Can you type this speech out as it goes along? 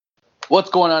What's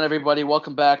going on, everybody?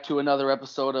 Welcome back to another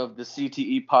episode of the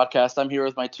CTE podcast. I'm here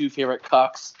with my two favorite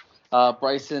cucks,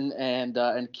 Bryson and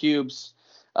Cubes.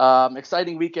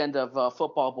 Exciting weekend of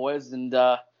football, boys, and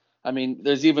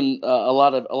there's even a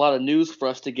lot of news for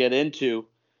us to get into.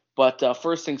 But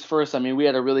first things first, we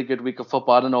had a really good week of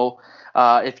football. I don't know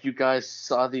if you guys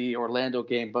saw the Orlando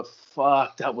game, but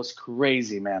fuck, that was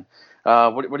crazy, man.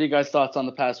 What are you guys' thoughts on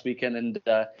the past weekend and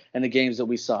the games that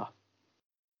we saw?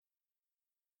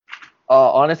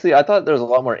 Honestly, I thought there was a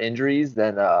lot more injuries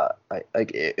than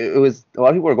it was. A lot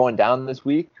of people were going down this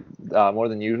week, more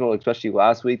than usual. Especially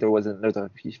last week, there's a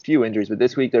few injuries, but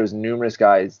this week there was numerous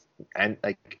guys and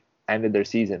ended their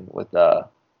season with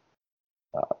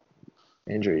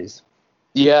injuries.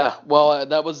 Yeah, well,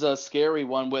 that was a scary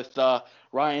one with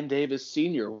Ryan Davis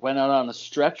Sr. went out on a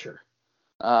stretcher.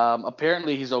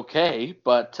 Apparently he's okay,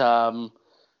 but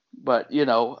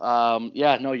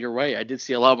you're right. I did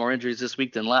see a lot more injuries this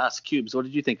week than last. Cubes, what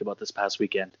did you think about this past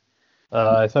weekend?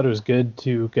 I thought it was good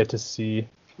to get to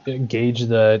gauge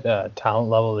the talent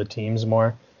level of the teams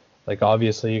more. Like,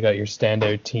 obviously, you got your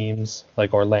standout teams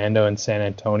like Orlando and San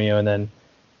Antonio, and then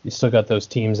you still got those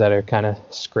teams that are kind of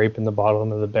scraping the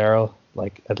bottom of the barrel,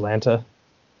 like Atlanta.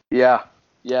 Yeah.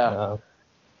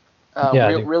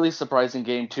 Really surprising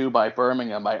game, too, by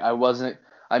Birmingham.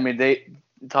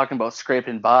 Talking about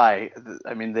scraping by,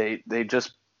 they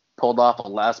just pulled off a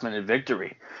last-minute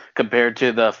victory compared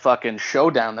to the fucking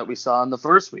showdown that we saw in the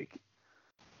first week.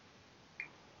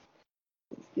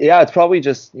 Yeah, it's probably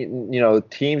just,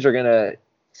 teams are gonna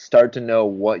start to know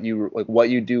what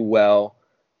you do well,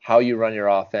 how you run your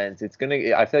offense. I feel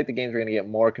like the games are gonna get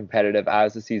more competitive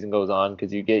as the season goes on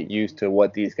because you get used to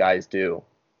what these guys do.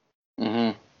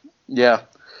 Mm-hmm. Yeah.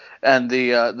 And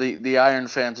the Iron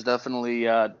fans definitely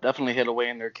hid away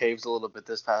in their caves a little bit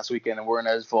this past weekend and weren't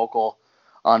as vocal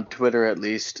on Twitter, at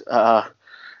least, after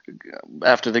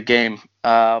the game.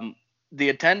 The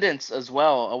attendance as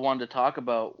well I wanted to talk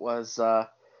about was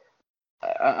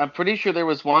I'm pretty sure there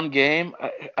was one game.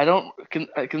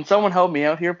 Can someone help me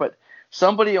out here? But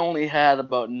somebody only had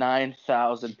about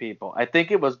 9,000 people. I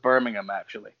think it was Birmingham,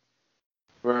 actually.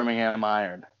 Birmingham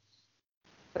Iron.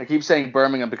 I keep saying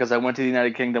Birmingham because I went to the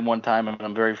United Kingdom one time and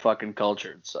I'm very fucking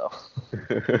cultured, so.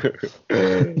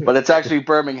 But it's actually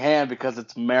Birmingham because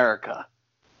it's America.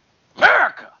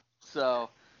 America! So,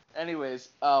 anyways,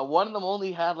 one of them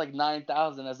only had like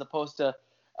 9,000 as opposed to,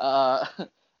 I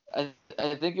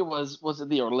think it was it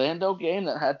the Orlando game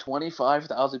that had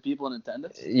 25,000 people in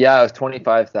attendance? Yeah, it was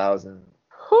 25,000.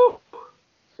 Whew.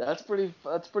 That's pretty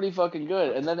fucking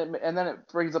good. And then it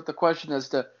brings up the question as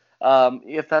to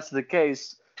if that's the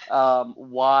case,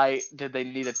 why did they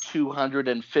need a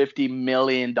 $250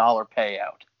 million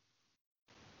payout?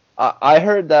 I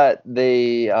heard that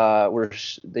they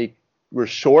were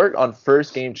short on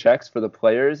first game checks for the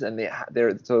players, and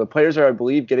so the players are, I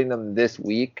believe, getting them this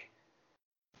week.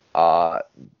 I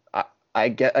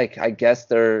guess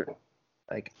they're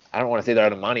like, I don't want to say they're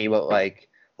out of money, but like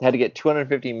they had to get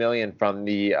 $250 million from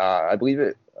the I believe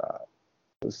it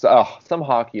was some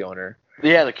hockey owner.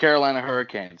 Yeah, the Carolina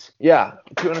Hurricanes. Yeah,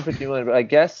 $250 million, but I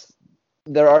guess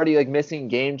they're already like missing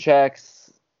game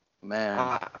checks.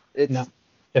 Man,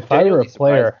 if I were a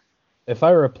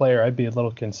player, I'd be a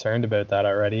little concerned about that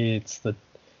already. It's the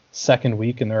second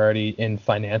week and they're already in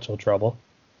financial trouble.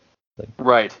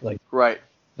 Right.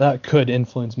 That could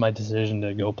influence my decision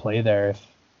to go play there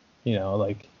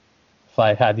if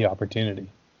I had the opportunity.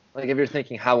 Like if you're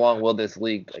thinking, how long will this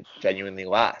league genuinely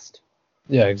last?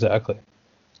 Yeah, exactly.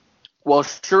 Well,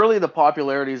 surely the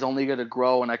popularity is only going to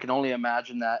grow, and I can only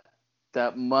imagine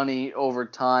that money over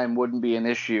time wouldn't be an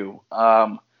issue.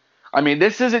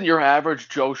 This isn't your average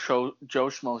Joe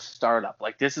Schmo startup.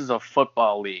 Like, this is a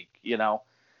football league,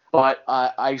 But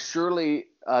I surely,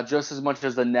 just as much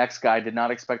as the next guy, did not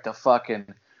expect a fucking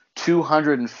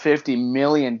 $250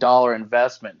 million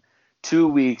investment 2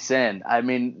 weeks in.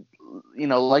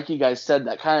 Like you guys said,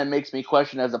 that kind of makes me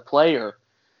question as a player,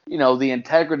 the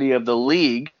integrity of the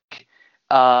league.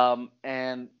 They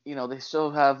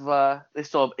still have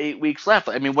 8 weeks left.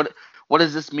 What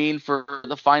does this mean for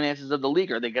the finances of the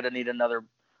league? Are they going to need another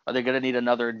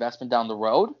investment down the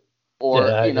road? Or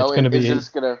it's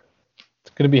going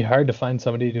to be hard to find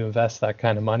somebody to invest that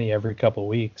kind of money every couple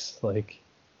weeks.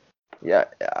 Yeah.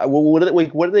 Well, what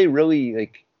do they really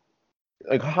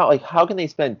how can they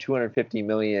spend $250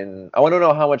 million? I want to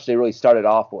know how much they really started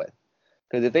off with.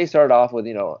 Because if they started off with,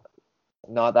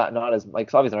 not as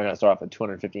obviously they're not going to start off at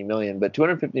 $250 million, but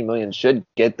 $250 million should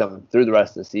get them through the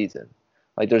rest of the season.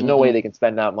 There's no way they can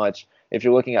spend that much if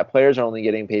you're looking at players are only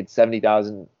getting paid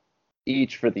 $70,000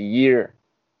 each for the year,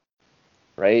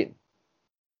 right?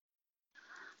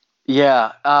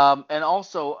 Yeah. And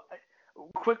also,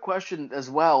 quick question as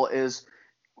well is,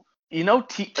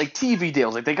 like TV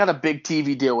deals, like they got a big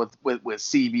TV deal with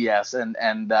CBS and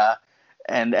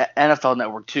NFL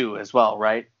Network too as well,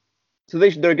 right? So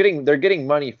they're getting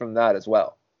money from that as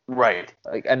well. Right.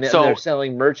 Like, and they're So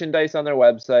selling merchandise on their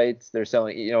websites. They're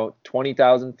selling,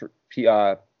 20,000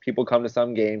 people come to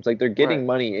some games. Like, they're getting right.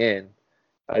 money in.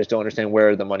 I just don't understand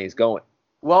where the money's going.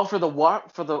 Well, for the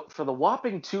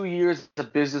whopping 2 years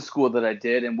of business school that I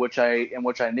did, in which I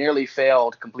nearly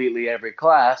failed completely every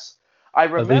class, I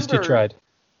At least you remember, tried.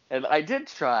 and I did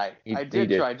try. I He did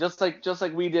did. try, just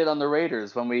like we did on the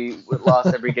Raiders when we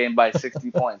lost every game by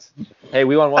 60 points. Hey,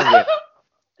 we won one game.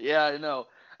 Yeah, I know.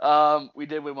 We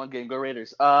did win one game. Go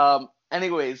Raiders.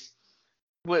 Anyways,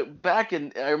 I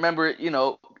remember,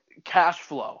 cash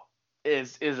flow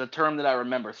is a term that I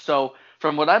remember. So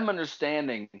from what I'm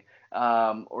understanding,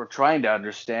 or trying to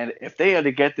understand, if they had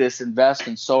to get this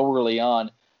investment so early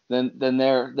on, then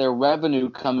their revenue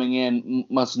coming in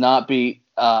must not be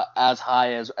as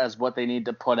high as what they need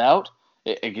to put out.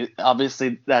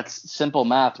 Obviously, that's simple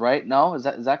math, right? No, is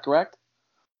that correct?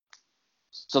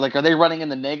 So, like, are they running in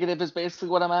the negative? Is basically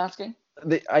what I'm asking,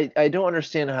 I don't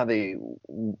understand how they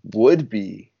would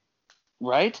be.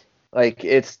 right? Like,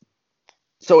 I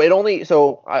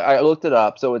looked it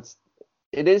up. So it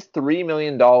is $3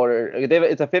 million.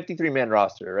 It's a 53-man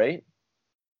roster, right?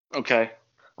 Okay.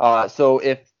 So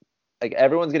if, like,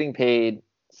 everyone's getting paid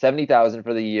 70,000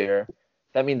 for the year,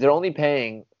 that means they're only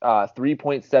paying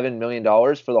 $3.7 million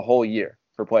for the whole year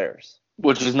for players.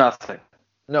 Which is nothing.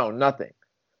 No, nothing.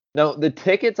 No, the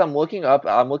tickets I'm looking up.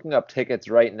 I'm looking up tickets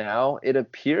right now. It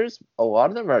appears a lot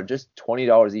of them are just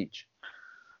 $20 each.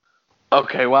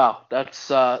 Okay, wow, that's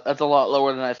a lot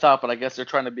lower than I thought, but I guess they're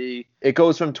trying to be It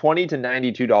goes from $20 to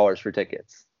 $92 for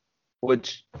tickets,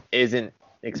 which isn't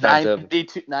expensive.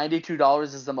 $92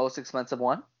 is the most expensive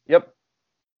one, Yep.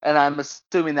 and I'm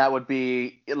assuming that would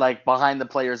be like behind the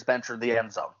player's bench or the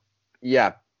end zone.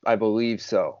 Yeah, I believe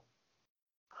so.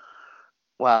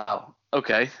 Wow.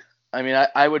 Okay. I mean,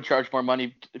 I would charge more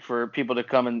money for people to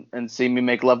come and see me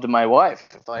make love to my wife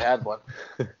if I had one.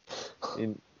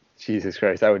 Jesus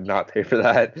Christ, I would not pay for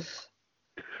that.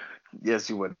 Yes,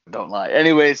 you would. Don't lie.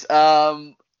 Anyways,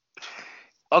 okay.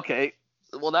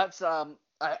 Well, that's I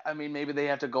mean, maybe they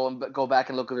have to go back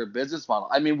and look at their business model.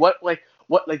 I mean, what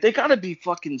they gotta be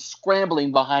fucking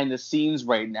scrambling behind the scenes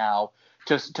right now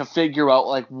to figure out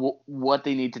like what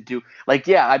they need to do. Like,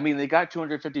 yeah, I mean, they got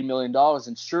 $250 million,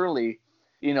 and surely,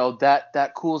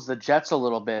 that cools the Jets a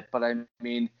little bit. But I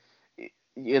mean,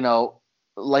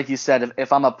 like you said,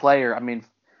 if I'm a player, I mean,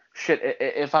 shit,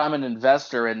 if I'm an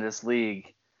investor in this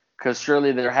league, because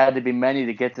surely there had to be many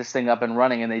to get this thing up and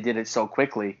running, and they did it so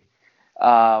quickly.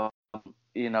 Um,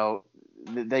 you know,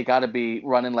 they got to be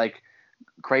running like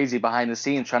crazy behind the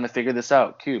scenes trying to figure this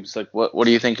out. Cubes, like, what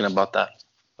are you thinking about that?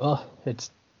 Well,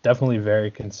 it's definitely very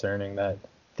concerning that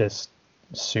this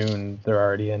soon they're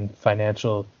already in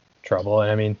financial trouble.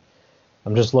 And I mean,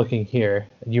 I'm just looking here.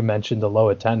 You mentioned the low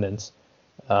attendance.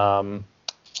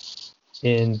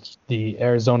 In the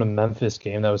Arizona-Memphis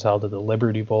game that was held at the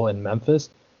Liberty Bowl in Memphis,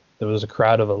 there was a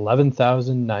crowd of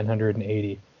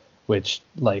 11,980, which,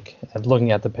 like, I'm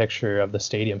looking at the picture of the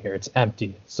stadium here, it's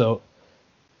empty. So,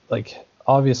 like,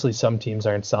 obviously some teams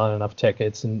aren't selling enough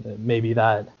tickets, and maybe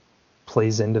that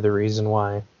plays into the reason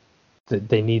why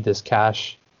they need this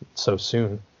cash so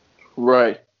soon.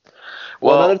 Right.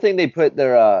 Well, Well, another thing they put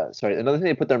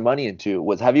their money into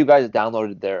was, have you guys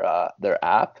downloaded their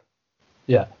app?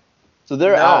 Yeah. So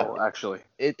their app, no, actually.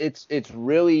 it's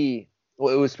really,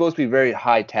 well, it was supposed to be very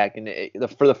high tech, and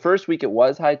for the first week it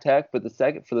was high tech, but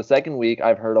for the second week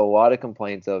I've heard a lot of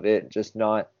complaints of it just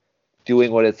not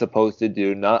doing what it's supposed to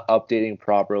do, not updating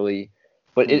properly.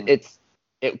 But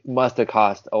it must have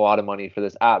cost a lot of money for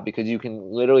this app, because you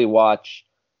can literally watch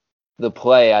the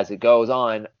play as it goes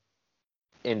on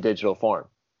in digital form.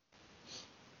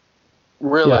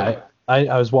 Really? Yeah,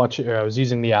 I was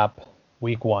using the app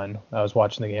week one. I was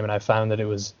watching the game and I found that it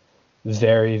was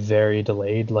very, very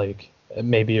delayed. Like,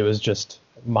 maybe it was just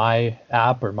my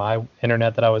app or my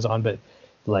internet that I was on, but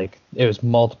like it was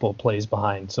multiple plays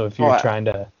behind. So if you're trying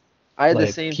to I had the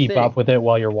like same keep thing. up with it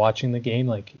while you're watching the game,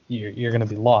 like you're gonna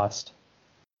be lost.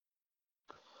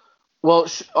 Well,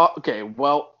 okay.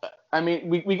 Well, I mean,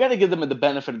 we got to give them the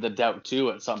benefit of the doubt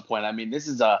too at some point. I mean,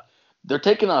 they're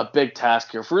taking on a big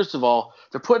task here. First of all,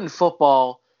 they're putting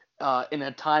football in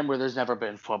a time where there's never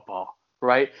been football,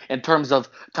 right? In terms of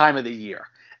time of the year,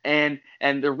 and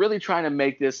they're really trying to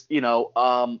make this,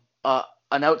 an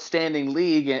outstanding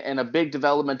league and a big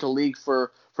developmental league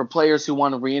for players who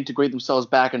want to reintegrate themselves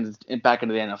back into the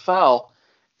NFL.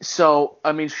 So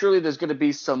I mean, surely there's going to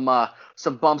be some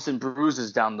bumps and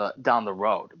bruises down the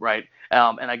road, right?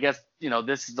 And I guess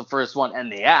this is the first one,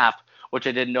 and the app, which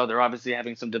I didn't know, they're obviously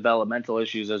having some developmental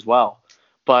issues as well.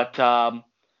 But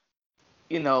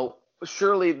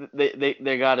surely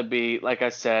they got to be, like I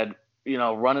said,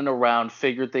 running around,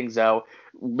 figure things out,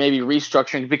 maybe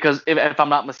restructuring, because if I'm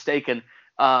not mistaken,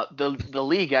 the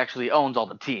league actually owns all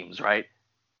the teams, right?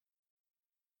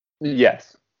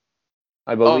 Yes,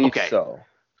 I believe Okay. so.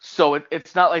 So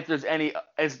it's not like there's any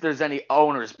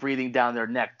owners breathing down their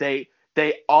neck. They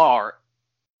are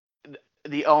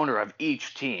the owner of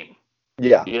each team.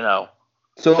 Yeah.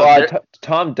 So, So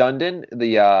Tom Dundon,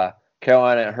 the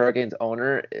Carolina Hurricanes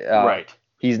owner, right.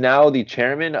 he's now the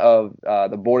chairman of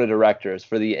the board of directors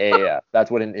for the AAF.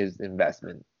 That's what his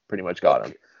investment pretty much got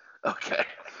him. Okay.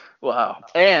 Wow.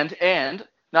 And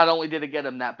not only did it get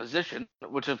him that position,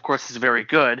 which of course is very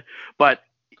good, but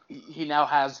he now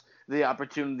has the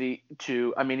opportunity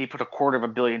to. I mean, he put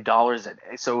 $250 million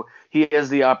in it, so he has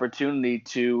the opportunity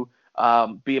to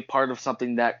be a part of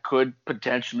something that could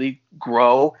potentially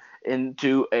grow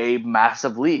into a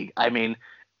massive league. I mean,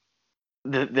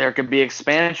 there could be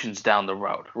expansions down the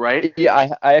road, right? Yeah,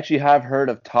 I actually have heard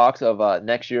of talks of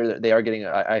next year that they are getting.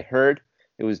 I heard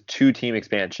it was 2-team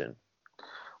expansion.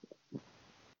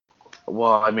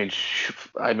 Well, I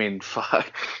mean,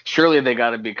 fuck. Surely they got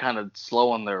to be kind of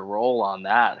slow on their roll on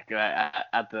that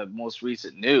at the most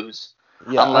recent news.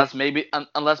 Yeah, unless maybe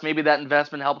that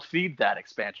investment helped feed that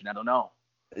expansion. I don't know.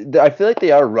 I feel like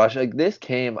they are rushing. Like, this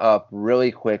came up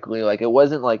really quickly. Like, it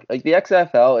wasn't like the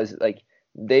XFL is like,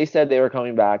 they said they were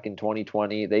coming back in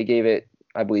 2020. They gave it,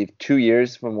 I believe, 2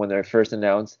 years from when they first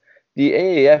announced. The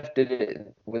AAF did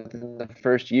it within the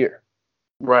first year.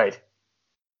 Right.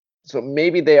 So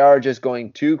maybe they are just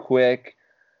going too quick,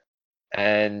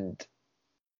 and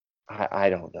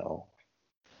I don't know.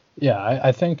 Yeah,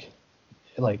 I think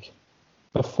like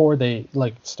before they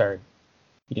start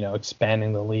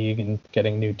expanding the league and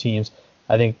getting new teams,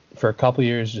 I think for a couple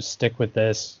years just stick with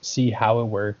this, see how it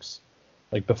works,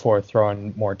 before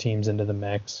throwing more teams into the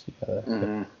mix.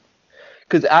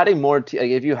 Because adding more,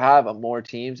 if you have more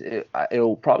teams,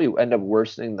 it'll probably end up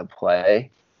worsening the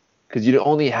play. Because you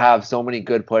only have so many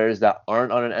good players that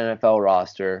aren't on an NFL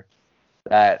roster,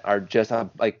 that are just on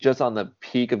the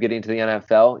peak of getting to the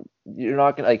NFL. You're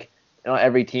not gonna not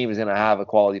every team is gonna have a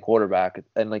quality quarterback.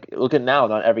 And look at now,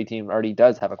 not every team already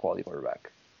does have a quality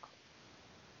quarterback.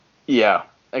 Yeah,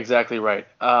 exactly right.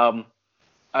 I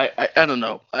don't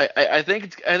know. I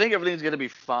think everything's gonna be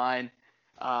fine.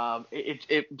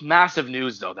 Massive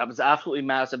news though. That was absolutely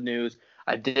massive news.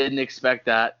 I didn't expect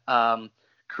that.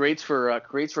 Creates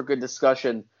for good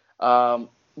discussion.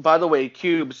 By the way,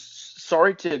 Cubes,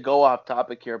 sorry to go off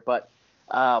topic here, but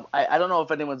I don't know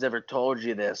if anyone's ever told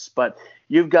you this, but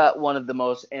you've got one of the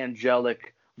most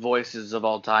angelic voices of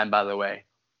all time, by the way.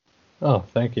 Oh,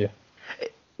 thank you.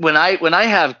 When I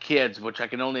have kids, which I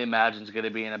can only imagine is going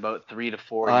to be in about 3 to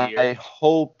 4 years. I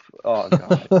hope. Oh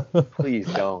God, please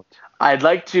don't. I'd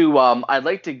like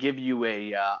to give you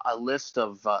a list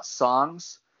of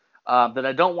songs that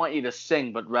I don't want you to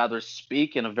sing, but rather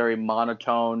speak in a very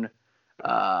monotone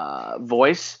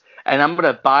voice, and I'm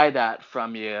gonna buy that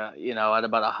from you, at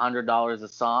about $100 a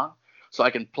song, so I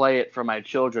can play it for my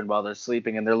children while they're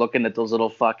sleeping and they're looking at those little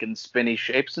fucking spinny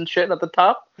shapes and shit at the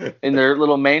top in their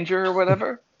little manger or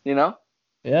whatever,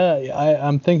 Yeah,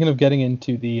 I'm thinking of getting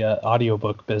into the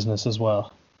audiobook business as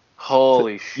well.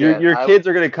 Holy shit! Your kids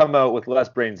are gonna come out with less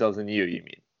brain cells than you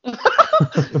mean?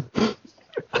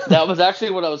 That was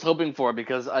actually what I was hoping for,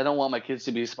 because I don't want my kids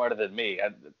to be smarter than me.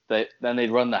 Then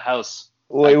they'd run the house.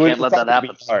 Well, I can't let that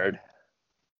happen. Hard.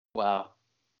 Wow.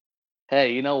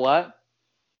 Hey, you know what?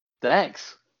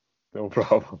 Thanks. No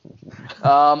problem.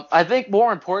 I think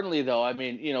more importantly, though, I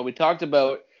mean, we talked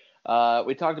about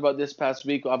this past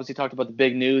week. Obviously, talked about the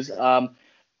big news.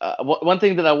 One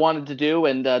thing that I wanted to do,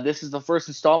 and this is the first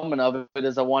installment of it,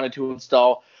 is I wanted to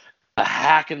install a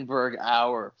Hackenberg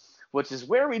Hour, which is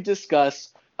where we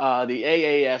discuss the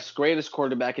AAF's greatest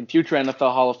quarterback and future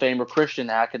NFL Hall of Famer, Christian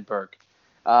Hackenberg.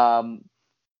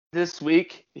 This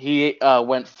week, he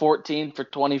went 14 for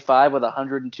 25 with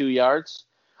 102 yards.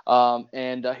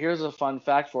 And here's a fun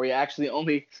fact for you. Actually,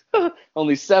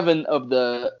 only 7 of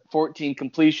the 14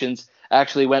 completions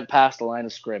actually went past the line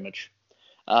of scrimmage.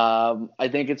 I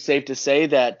think it's safe to say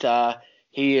that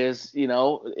he is,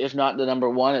 if not the number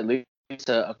one, at least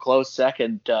a close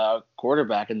second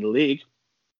quarterback in the league.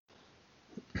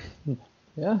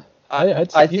 Yeah, I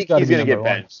think he's going to get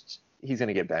benched. He's going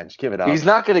to get benched. Give it up. He's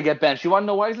not going to get benched. You want to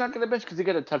know why he's not going to get benched? Because he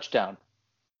got a touchdown.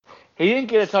 He didn't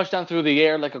get a touchdown through the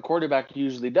air like a quarterback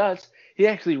usually does. He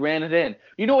actually ran it in.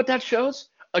 You know what that shows?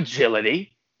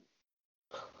 Agility.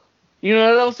 You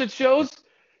know what else it shows?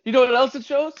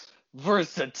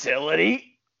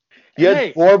 Versatility. He had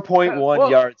Hey, 4.1 whoa,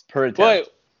 yards per attempt.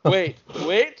 wait.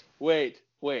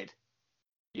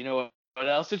 You know what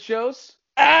else it shows?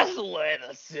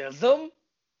 Athleticism.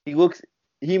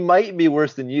 He might be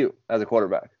worse than you as a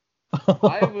quarterback.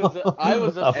 I was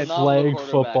a A phenomenal flag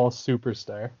quarterback. football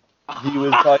superstar. He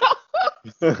was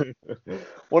probably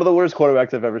one of the worst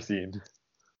quarterbacks I've ever seen.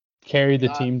 Carried the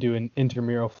team to an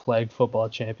intramural flag football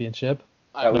championship.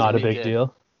 Not a big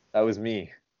deal. That was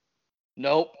me.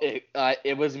 Nope,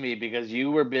 it was me because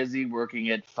you were busy working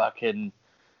at fucking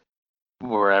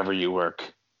wherever you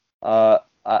work.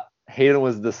 Hayden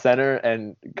was the center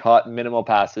and caught minimal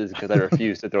passes because I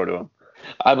refused to throw to him.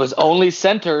 I was only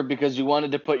center because you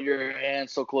wanted to put your hand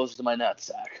so close to my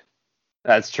nutsack.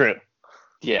 That's true.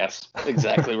 Yes,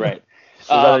 exactly right.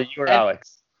 So you or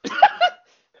Alex?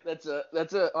 That's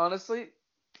a honestly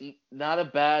not a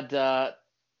bad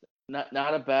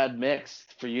mix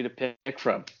for you to pick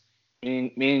from.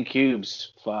 Me and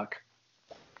Cubes, fuck.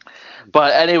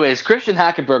 But anyways, Christian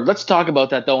Hackenberg. Let's talk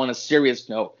about that though on a serious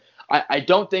note. I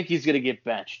don't think he's gonna get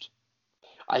benched.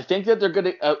 I think that they're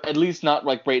gonna at least not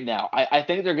like right now. I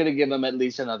think they're gonna give him at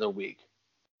least another week.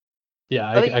 Yeah,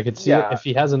 I could see it. If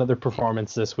he has another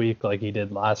performance this week like he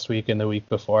did last week and the week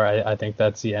before, I think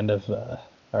that's the end of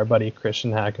our buddy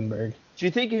Christian Hackenberg. Do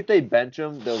you think if they bench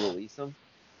him, they'll release him?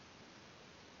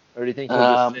 Or do you think he'll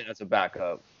just sit as a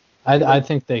backup? I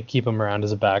think they keep him around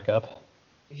as a backup.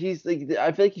 I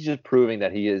feel like he's just proving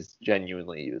that he is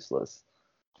genuinely useless.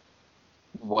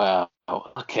 Wow.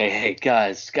 Okay, hey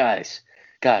guys. Hey,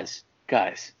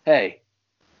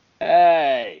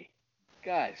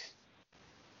 guys.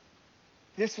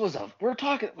 We're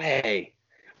talking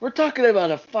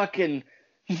about a fucking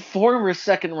former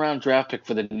second round draft pick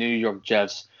for the New York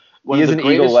Jets. One of the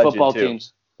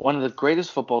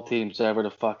greatest football teams ever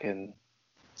to fucking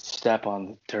step on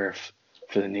the turf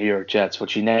for the New York Jets,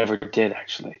 which he never did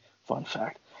actually. Fun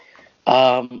fact.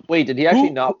 Wait, did he actually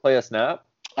not play a snap?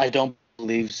 I don't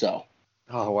believe so.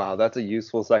 Oh wow, that's a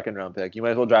useful second round pick. You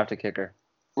might as well draft a kicker.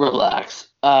 Relax.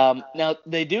 Now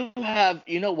they do have.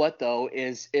 You know what though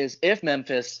is if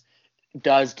Memphis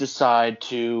does decide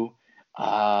to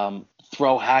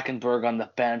throw Hackenberg on the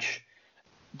bench,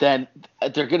 then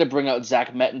they're going to bring out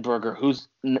Zach Mettenberger, who's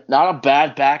not a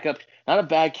bad backup, not a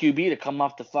bad QB to come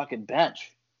off the fucking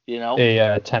bench. You know,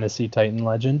 a Tennessee Titan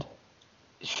legend.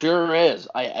 Sure is.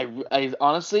 I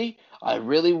honestly, I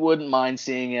really wouldn't mind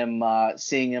seeing him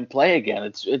play again.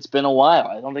 It's been a while.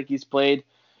 I don't think he's played.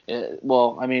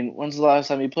 Well, I mean, when's the last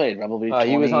time he played? Probably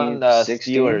 2016. He was on the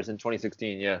Steelers in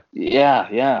 2016. Yeah.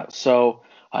 Yeah. So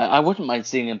I wouldn't mind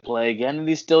seeing him play again, and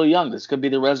he's still young. This could be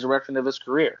the resurrection of his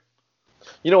career.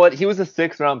 You know what? He was a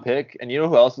 6th round pick, and you know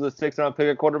who else was a 6th round pick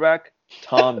at quarterback?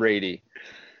 Tom Brady.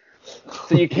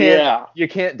 So you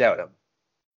can't doubt him.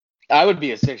 I would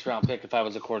be a 6th round pick if I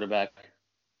was a quarterback.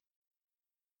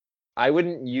 I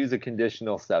wouldn't use a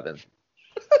conditional 7.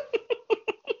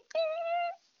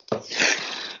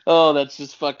 Oh, that's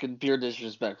just fucking pure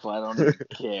disrespectful. I don't even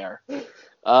care.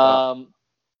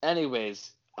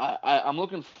 Anyways, I'm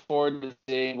looking forward to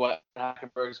seeing what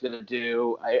Hackenberg's gonna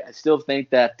do. I still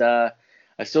think that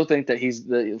he's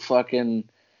the fucking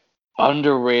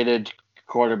underrated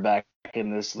quarterback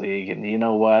in this league. And you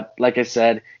know what? Like I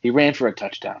said, he ran for a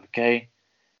touchdown. Okay.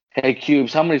 Hey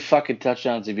Cubes, how many fucking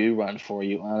touchdowns have you run for,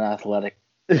 you unathletic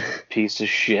piece of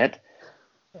shit?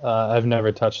 I've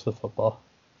never touched the football.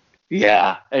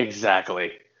 Yeah,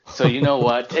 exactly. So you know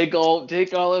what? Take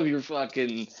all of your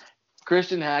fucking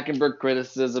Christian Hackenberg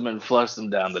criticism and flush them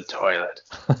down the toilet,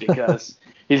 because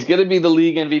he's gonna be the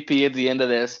league MVP at the end of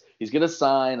this. He's gonna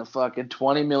sign a fucking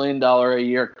 $20 million a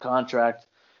year contract.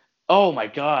 Oh my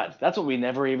God, that's what we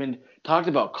never even talked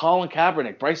about. Colin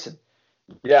Kaepernick, Bryson.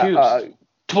 Yeah,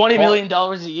 $20 million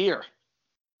a year.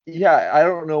 Yeah, I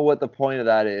don't know what the point of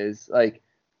that is. Like,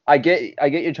 I get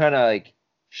you're trying to like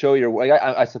show your. Like,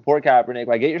 I support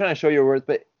Kaepernick. I get you're trying to show your worth,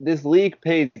 but this league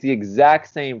pays the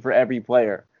exact same for every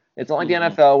player. It's not like the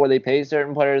NFL where they pay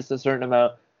certain players a certain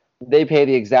amount. They pay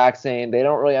the exact same. They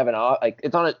don't really have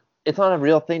it's not a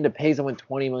real thing to pay someone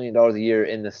 $20 million a year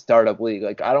in the startup league.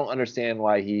 Like, I don't understand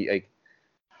why he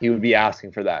would be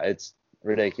asking for that. It's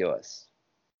ridiculous.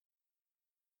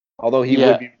 Although he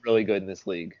would be really good in this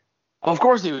league. Of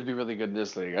course he would be really good in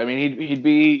this league. I mean, he'd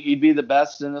be the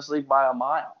best in this league by a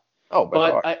mile. Oh,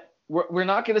 but we're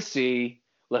not going to see.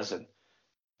 Listen,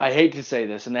 I hate to say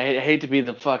this, and I hate to be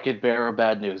the fucking bearer of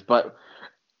bad news, but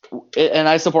and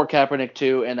I support Kaepernick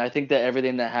too, and I think that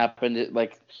everything that happened,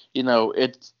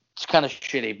 it's kind of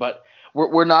shitty. But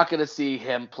we're not going to see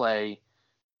him play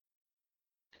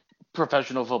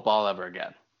professional football ever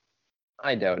again.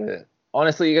 I doubt it.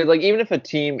 Honestly, even if a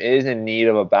team is in need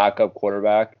of a backup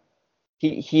quarterback,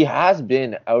 he has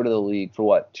been out of the league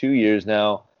for 2 years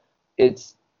now.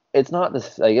 It's not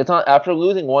it's not, after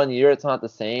losing 1 year, it's not the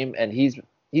same, and he's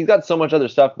got so much other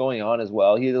stuff going on as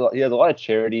well. He has a lot of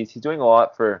charities. He's doing a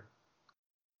lot for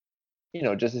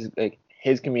just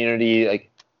his community,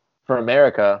 for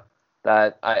America,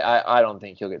 that I don't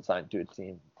think he'll get signed to a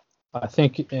team. I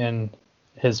think in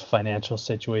his financial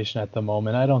situation at the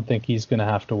moment, I don't think he's going to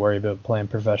have to worry about playing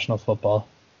professional football.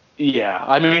 Yeah,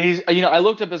 I mean, he's I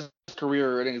looked up his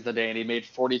career earnings today, and he made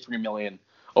 $43 million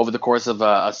over the course of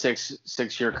a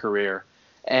six-year career,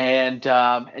 and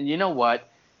you know what?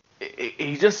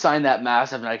 He just signed that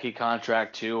massive Nike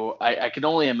contract too. I can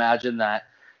only imagine that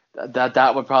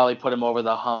would probably put him over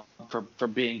the hump for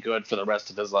being good for the rest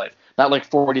of his life. Not like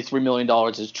 $43 million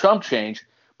is chump change,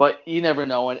 but you never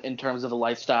know in terms of the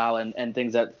lifestyle and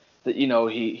things that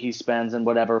he spends and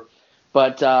whatever.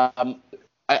 But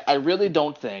I really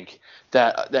don't think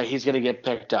that he's going to get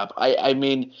picked up. I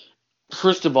mean,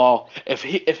 first of all, if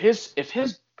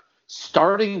his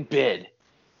starting bid,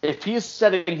 if he is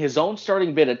setting his own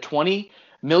starting bid at $20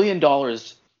 million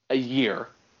a year,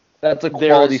 that's a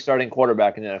quality starting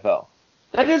quarterback in the NFL.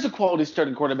 That is a quality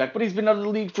starting quarterback, but he's been out of the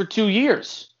league for 2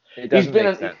 years. It doesn't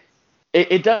make sense.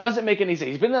 It doesn't make any sense.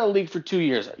 He's been out of the league for 2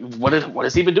 years. What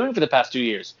has he been doing for the past 2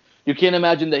 years? You can't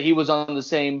imagine that he was on the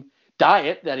same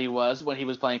diet that he was when he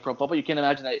was playing pro football. You can't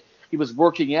imagine that he was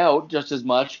working out just as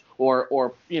much,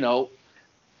 or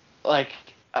I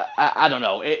don't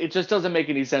know. It just doesn't make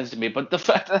any sense to me. But the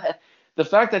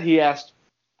fact that he asked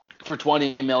for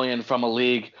 $20 million from a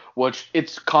league, which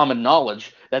it's common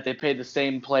knowledge that they pay the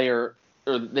same player,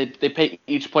 or they pay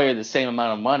each player the same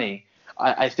amount of money,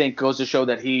 I think goes to show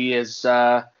that he's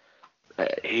just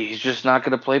not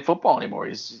going to play football anymore.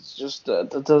 He's just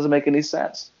that doesn't make any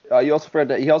sense. You also read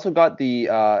that he also got the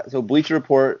so Bleacher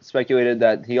Report speculated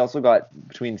that he also got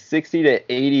between $60 to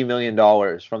 $80 million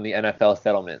from the NFL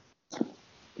settlement,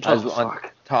 on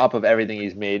top of everything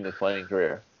he's made in his playing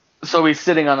career. So he's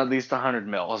sitting on at least $100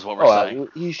 million, is what we're saying.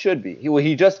 He should be.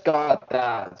 He just got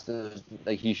that, so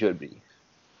he should be.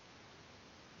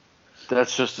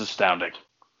 That's just astounding.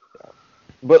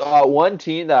 But one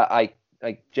team that I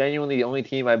genuinely, the only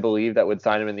team I believe that would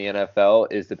sign him in the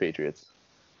NFL is the Patriots.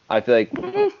 I feel like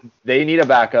they need a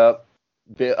backup.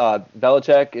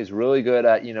 Belichick is really good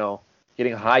at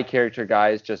getting high character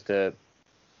guys just to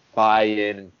buy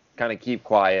in and kind of keep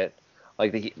quiet.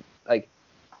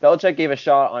 Belichick gave a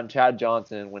shot on Chad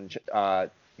Johnson when he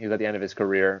was at the end of his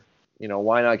career.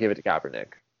 Why not give it to Kaepernick?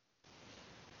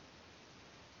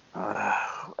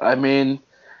 I mean,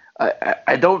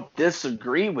 I don't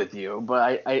disagree with you,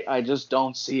 but I just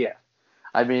don't see it.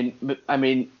 I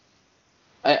mean,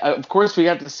 of course we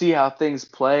have to see how things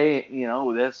play,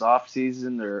 this off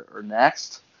season or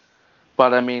next.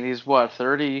 But I mean, he's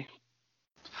 30,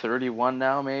 31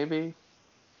 now, maybe.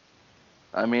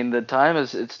 I mean, the time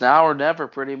it's now or never,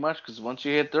 pretty much, because once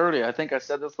you hit 30, I think I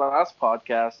said this last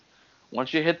podcast.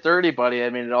 Once you hit 30, buddy, I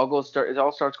mean, it all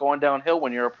starts going downhill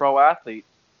when you're a pro athlete.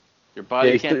 Your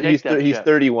body can't take that. He's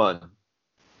 31.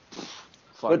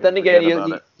 But then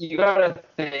again, you gotta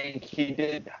think he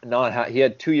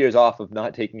had 2 years off of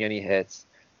not taking any hits,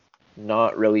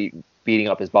 not really beating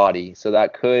up his body, so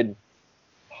that could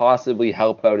possibly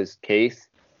help out his case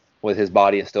with his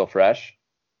body is still fresh.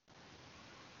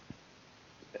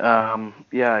 Yeah,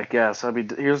 I guess. I mean,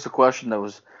 here's the question that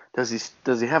was: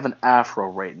 does he have an afro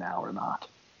right now or not?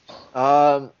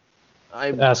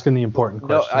 I'm asking the important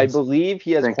questions. No, I believe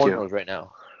he has cornrows right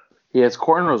now. He has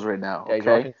cornrows right now. Yeah, he's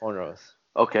rocking cornrows.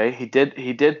 Okay, he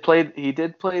did play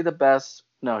the best.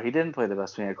 No, he didn't play the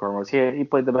best when he had cornrows. He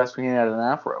played the best when he had an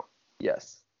afro.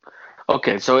 Yes.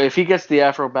 Okay, so if he gets the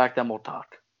afro back, then we'll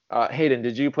talk. Hayden,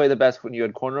 did you play the best when you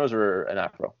had cornrows or an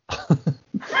afro?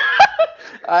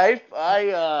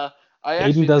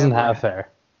 Hayden doesn't have hair.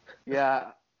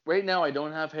 Yeah, right now I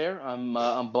don't have hair. I'm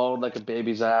bald like a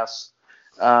baby's ass.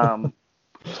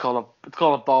 It's called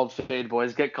a bald fade,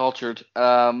 boys. Get cultured.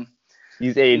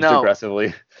 He's aged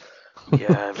aggressively.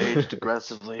 Yeah, I've aged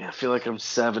aggressively. I feel like I'm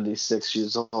 76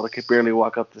 years old. I can barely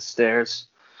walk up the stairs.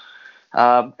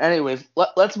 Anyways,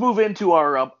 let's move into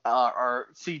our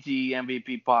CTE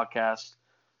MVP podcast.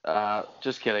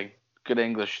 Just kidding. Good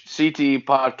English. CTE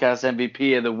podcast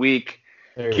MVP of the week.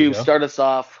 Cube, start us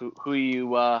off. Who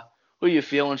you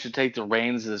feeling should take the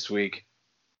reins this week?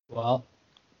 Well,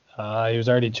 he was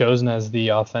already chosen as the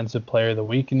offensive player of the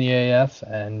week in the AF,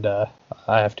 and I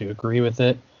have to agree with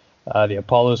it. The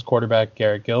Apollos quarterback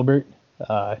Garrett Gilbert,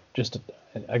 just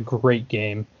a great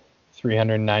game.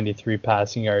 393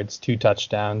 passing yards, 2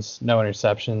 touchdowns, no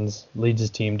interceptions, leads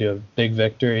his team to a big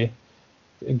victory.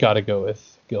 Got to go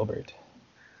with Gilbert.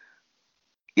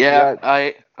 Yeah, Yeah,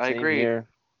 I same agree. here.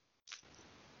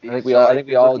 I think He's we all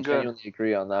looking good. genuinely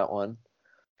agree on that one.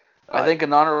 I think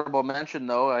an honorable mention,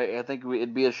 though, I think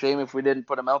it'd be a shame if we didn't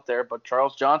put him out there, but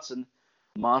Charles Johnson,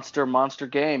 monster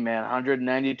game, man.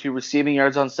 192 receiving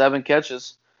yards on 7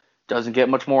 catches. Doesn't get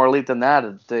much more elite than that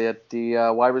at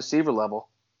the wide receiver level.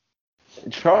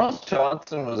 Charles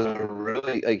Johnson was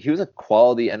he was a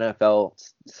quality NFL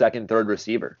second, third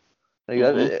receiver.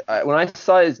 When I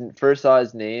first saw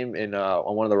his name in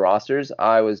on one of the rosters,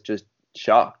 I was just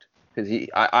shocked because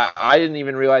I didn't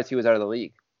even realize he was out of the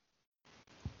league.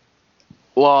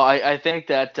 Well, I think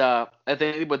that I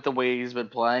think with the way he's been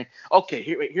playing. Okay,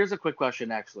 here's a quick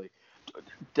question actually.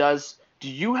 Do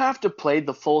you have to play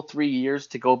the full 3 years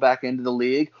to go back into the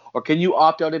league, or can you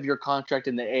opt out of your contract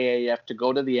in the AAF to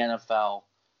go to the NFL?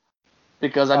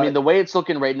 Because I mean, the way it's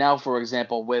looking right now, for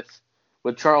example, with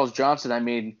Charles Johnson, I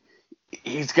mean,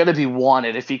 he's going to be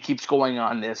wanted if he keeps going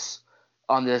on this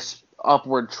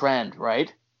upward trend,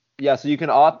 right? Yeah, so you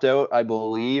can opt out, I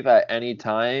believe, at any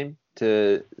time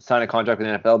to sign a contract with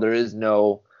the NFL. There is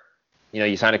no,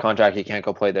 you sign a contract, you can't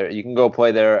go play there. You can go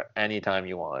play there anytime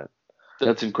you want.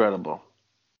 That's incredible.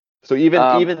 So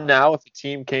even now, if a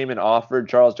team came and offered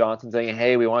Charles Johnson saying,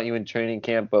 "Hey, we want you in training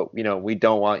camp, but we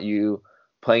don't want you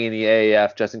playing in the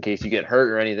AAF just in case you get hurt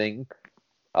or anything.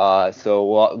 So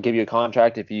we'll give you a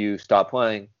contract if you stop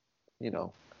playing."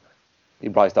 You'd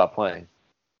probably stop playing.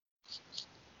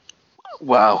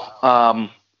 Wow.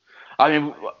 I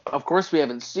mean, of course we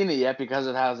haven't seen it yet because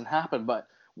it hasn't happened. But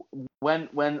when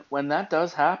that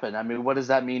does happen, I mean, what does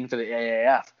that mean for the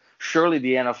AAF? Surely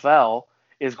the NFL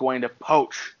is going to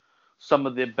poach some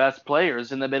of the best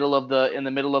players in the middle of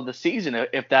the season.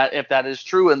 If that is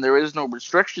true and there is no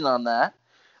restriction on that,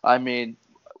 I mean,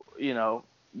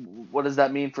 what does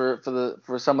that mean for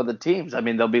some of the teams? I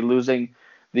mean, they'll be losing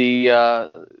the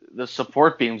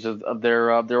support beams of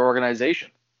their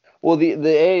organization. Well, the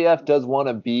AAF does want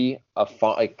to be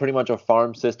pretty much a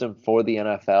farm system for the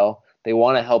NFL. They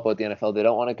want to help out the NFL. They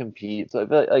don't want to compete. So I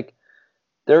feel like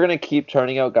they're going to keep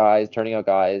turning out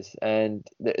guys, and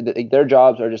their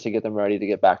jobs are just to get them ready to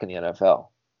get back in the NFL.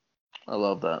 I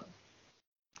love that.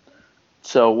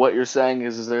 So what you're saying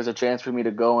is there's a chance for me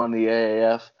to go on the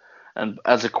AAF and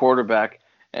as a quarterback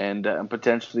and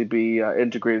potentially be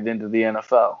integrated into the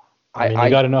NFL. I mean, you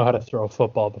got to know how to throw a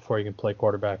football before you can play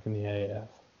quarterback in the AAF.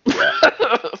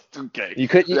 Okay.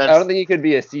 I don't think you could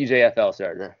be a CJFL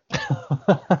starter.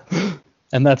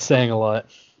 And that's saying a lot.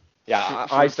 Yeah,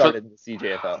 I started in the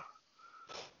CJFL.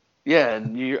 Yeah,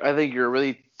 and I think you're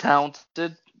really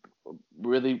talented,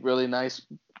 really, really nice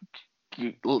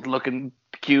looking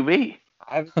QB.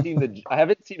 I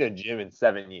haven't seen a gym in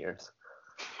 7 years.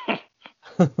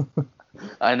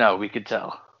 I know, we could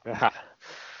tell.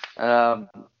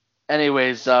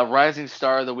 Anyways, rising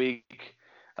star of the week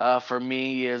for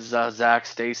me is Zach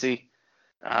Stacy.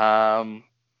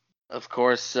 Of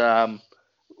course,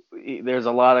 there's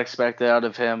a lot expected out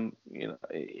of him,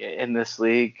 in this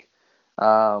league,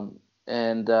 and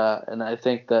I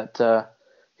think that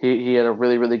he had a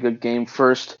really, really good game.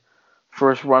 First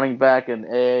running back in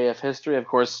AAF history. Of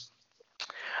course,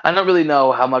 I don't really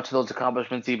know how much those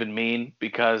accomplishments even mean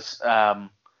because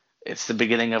it's the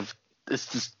beginning of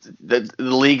it's just the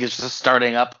league is just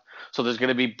starting up, so there's going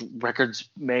to be records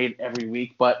made every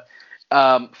week. But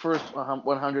first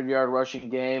 100-yard rushing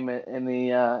game in the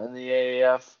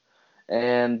AAF,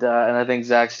 and I think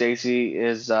Zach Stacy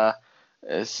is going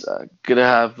to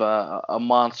have a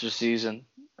monster season.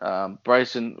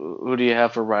 Bryson, who do you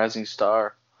have for rising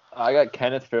star? I got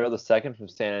Kenneth Farrell II from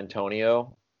San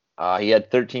Antonio. He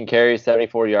had 13 carries,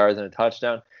 74 yards, and a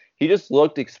touchdown. He just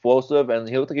looked explosive, and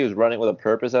he looked like he was running with a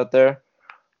purpose out there.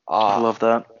 I love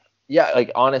that. Yeah,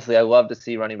 honestly, I love to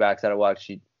see running backs that will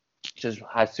actually just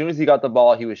as soon as he got the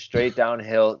ball, he was straight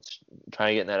downhill trying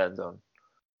to get in that end zone.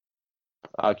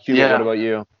 Q, What about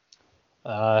you?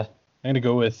 I'm going to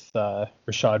go with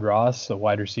Rashad Ross, a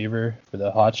wide receiver for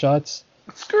the Hotshots.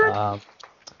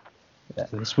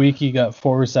 This week he got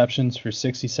 4 receptions for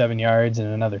 67 yards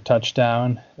and another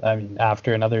touchdown. I mean,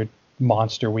 after another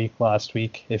monster week last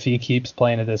week, if he keeps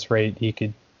playing at this rate, he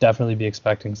could definitely be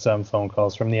expecting some phone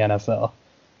calls from the NFL.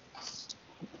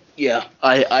 Yeah,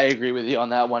 I agree with you on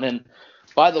that one. And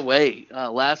by the way,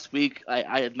 last week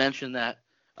I had mentioned that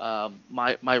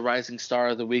my rising star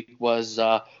of the week was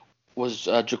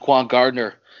Jaquan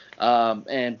Gardner,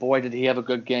 and boy did he have a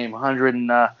good game.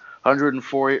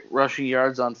 104 rushing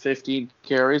yards on 15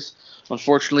 carries.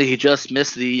 Unfortunately, he just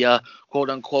missed the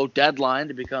quote-unquote deadline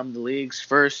to become the league's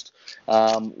first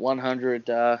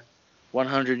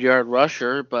 100-yard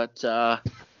rusher, but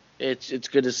it's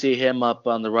good to see him up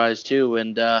on the rise too.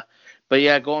 And but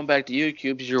yeah, going back to you,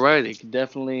 Cubes, you're right. He can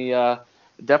definitely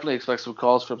expect some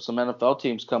calls from some NFL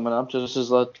teams coming up, just as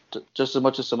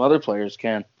much as some other players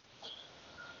can.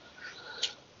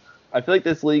 I feel like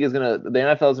the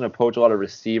NFL is gonna poach a lot of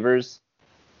receivers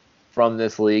from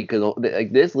this league because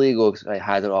like this league looks like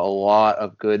has a lot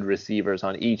of good receivers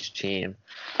on each team.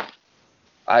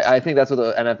 I think that's what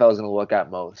the NFL is gonna look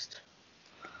at most.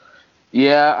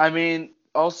 Yeah, I mean,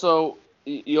 also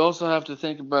you also have to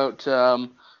think about, the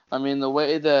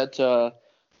way that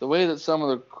some of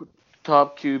the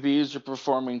top QBs are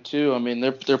performing too. I mean,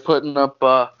 they're putting up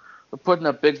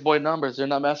big boy numbers. They're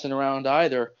not messing around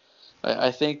either.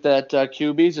 I think that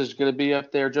QBs is going to be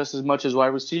up there just as much as wide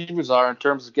receivers are in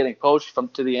terms of getting poached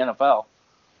to the NFL.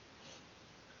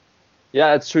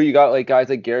 Yeah, it's true. You got like guys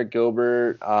like Garrett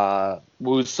Gilbert,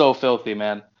 who's so filthy,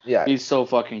 man. Yeah, he's so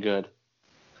fucking good.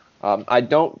 I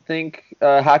don't think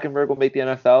Hackenberg will make the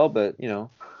NFL, but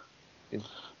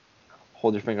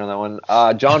hold your finger on that one.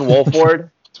 John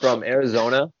Wolford from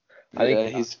Arizona. I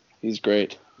think he's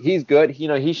great. He's good.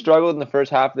 He struggled in the first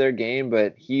half of their game,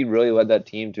 but he really led that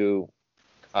team to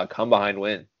a come-behind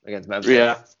win against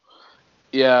Memphis.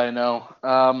 Yeah, I know.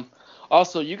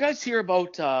 Also, you guys hear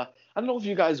about, I don't know if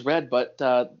you guys read, but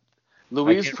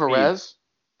Luis Perez.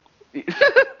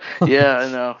 Yeah, I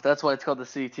know. That's why it's called the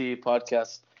CTE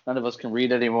podcast. None of us can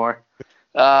read anymore.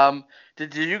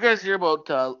 Did you guys hear about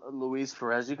Luis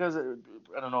Perez? You guys,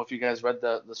 I don't know if you guys read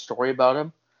the story about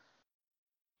him.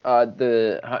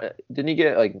 Didn't he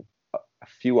get like a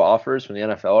few offers from the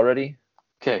NFL already?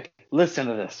 Okay, listen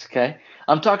to this. Okay,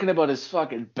 I'm talking about his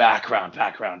fucking background.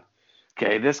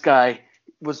 Okay, this guy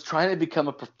was trying to become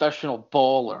a professional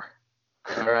bowler.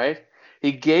 All right,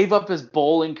 he gave up his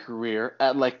bowling career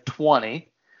at like 20.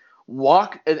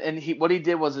 What he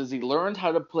did was he learned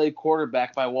how to play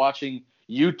quarterback by watching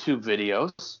YouTube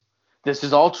videos. This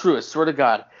is all true. I swear to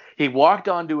God. He walked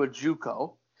onto a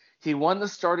JUCO. He won the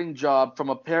starting job from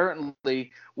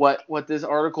apparently what this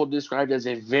article described as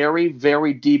a very,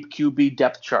 very deep QB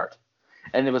depth chart.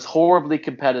 And it was horribly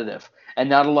competitive. And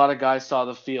not a lot of guys saw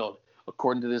the field,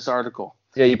 according to this article.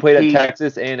 Yeah, he played at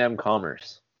Texas A&M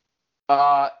Commerce.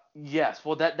 Yes.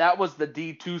 Well, that was the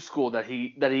D2 school that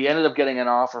he ended up getting an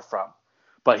offer from.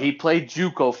 But he played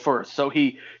JUCO first. So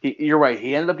you're right.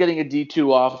 He ended up getting a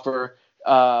D2 offer.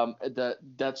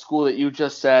 That school that you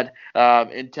just said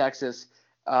in Texas.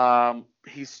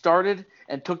 He started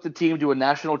and took the team to a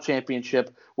national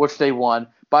championship, which they won.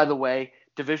 By the way,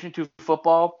 Division II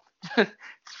football,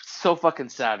 so fucking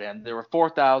sad, man. There were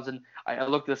 4,000. I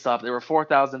looked this up. There were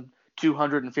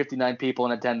 4,259 people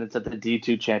in attendance at the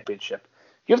D2 championship.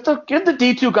 Give the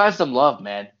D2 guys some love,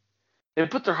 man. They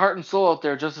put their heart and soul out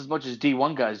there just as much as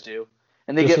D1 guys do,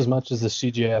 and they just as much as the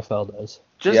CJFL does.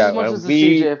 Just as much as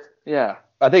the CJFL. Yeah.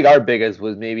 I think our biggest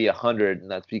was maybe 100,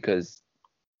 and that's because,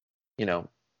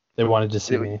 they wanted to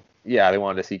see me. Yeah, they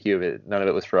wanted to see Cube. None of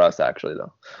it was for us, actually,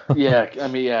 though. Yeah,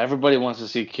 everybody wants to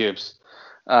see Cubes.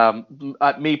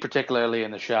 Me particularly in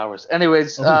the showers.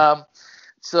 Anyways,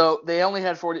 so they only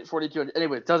had 42.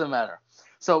 Anyway, it doesn't matter.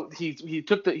 So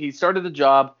he started the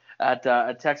job at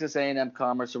Texas A&M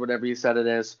Commerce or whatever you said it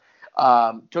is.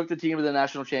 Took the team to the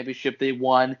national championship. They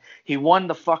won. He won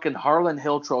the fucking Harlan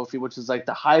Hill Trophy, which is like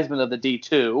the Heisman of the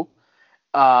D2.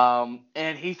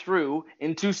 And he threw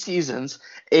in 2 seasons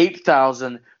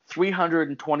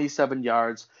 8,327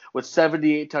 yards with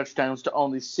 78 touchdowns to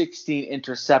only 16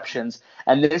 interceptions.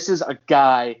 And this is a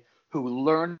guy who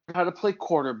learned how to play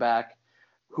quarterback,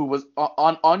 who was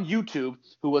on YouTube,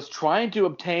 who was trying to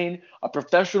obtain a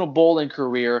professional bowling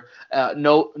career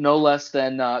no less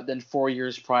than 4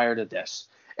 years prior to this.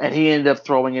 And he ended up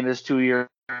throwing in his 2-year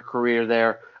career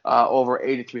there over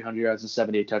 8,300 yards and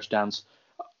 78 touchdowns.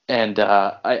 And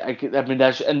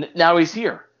and now he's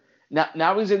here.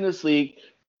 Now he's in this league,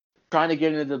 trying to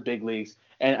get into the big leagues.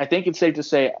 And I think it's safe to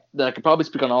say that I could probably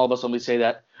speak on all of us when we say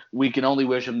that we can only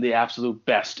wish him the absolute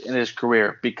best in his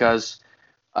career because,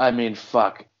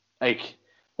 fuck, like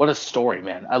what a story,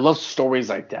 man. I love stories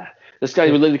like that. This guy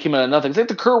literally came out of nothing. It's like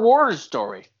the Kurt Warner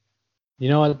story. You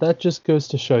know what? That just goes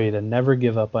to show you to never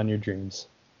give up on your dreams.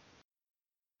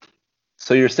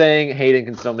 So you're saying Hayden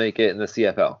can still make it in the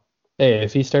CFL? Hey,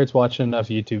 if he starts watching enough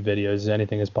YouTube videos,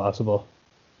 anything is possible.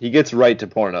 He gets right to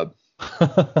Pornhub.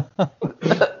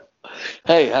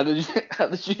 Hey, how did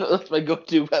you know that's my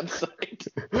go-to website?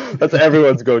 That's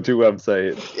everyone's go-to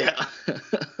website. Yeah.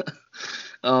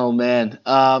 Oh man.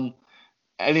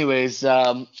 Anyways,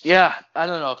 yeah, I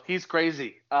don't know. He's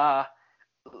crazy.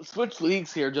 Switch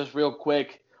leagues here just real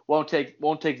quick. Won't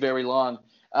take very long.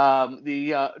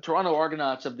 The Toronto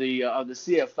Argonauts of the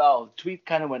CFL tweet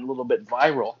kind of went a little bit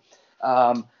viral,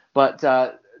 but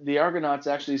the Argonauts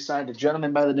actually signed a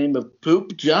gentleman by the name of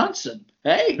Poop Johnson.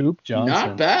 Hey, Poop Johnson.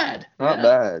 not bad. Not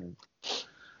bad.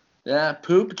 Yeah,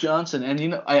 Poop Johnson.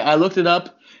 And I looked it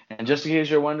up, and just in case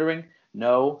you're wondering,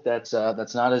 no, that's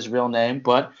not his real name,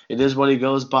 but it is what he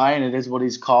goes by, and it is what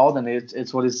he's called, and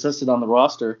it's what is listed on the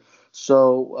roster.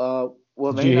 So,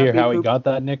 Did you hear how he got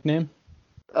that nickname?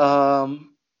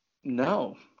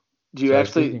 No. Do you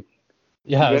actually?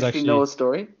 Yeah, do you actually know a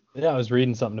story? Yeah, I was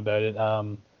reading something about it.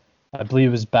 I believe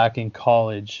it was back in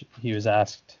college. He was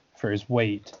asked for his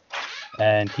weight,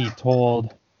 and he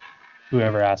told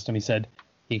whoever asked him, he said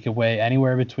he could weigh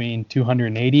anywhere between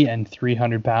 280 and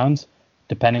 300 pounds,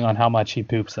 depending on how much he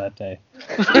poops that day.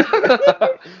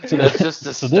 So that's just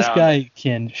astounding. So this guy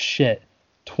can shit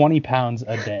 20 pounds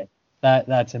a day.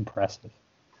 That's impressive.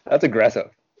 That's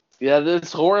aggressive. Yeah,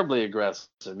 that's horribly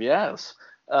aggressive. Yes.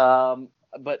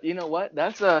 But you know what?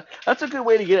 That's a good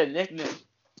way to get a nickname.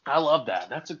 I love that.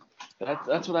 That's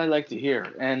what I like to hear.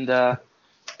 And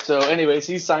so, anyways,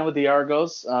 he's signed with the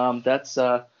Argos. That's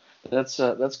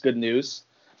good news.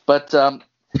 But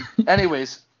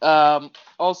anyways,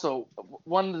 also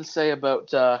wanted to say about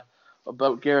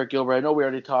Garrett Gilbert. I know we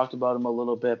already talked about him a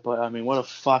little bit, but I mean, what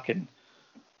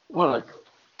a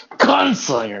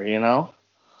gunslinger, you know.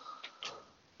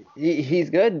 He's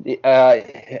good.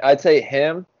 I'd say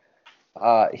him.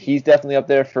 He's definitely up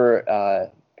there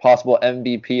for possible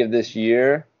MVP of this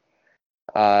year,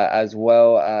 as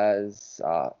well as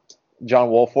John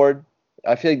Wolford.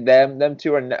 I feel like them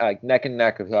two are neck and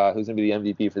neck of who's going to be the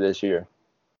MVP for this year.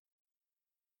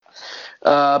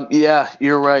 Yeah,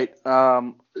 you're right.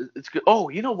 It's good. Oh,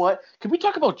 you know what? Can we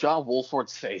talk about John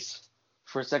Wolford's face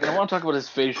for a second? I want to talk about his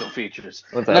facial features.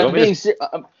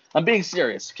 I'm being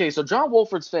serious. Okay, so John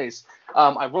Wolford's face.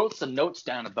 I wrote some notes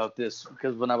down about this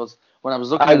because when I was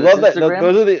looking at his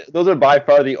Instagram. Those are by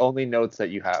far the only notes that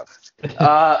you have.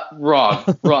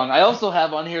 Wrong. I also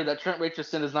have on here that Trent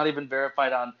Richardson is not even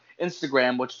verified on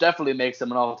Instagram, which definitely makes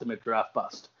him an ultimate draft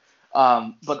bust.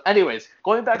 But anyways,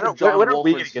 going back to John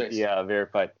Wolford's face. Get the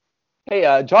verified?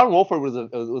 Hey, John Wolford was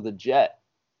a Jet.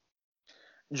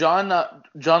 John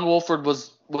Wolford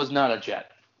was not a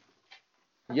Jet.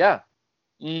 Yeah.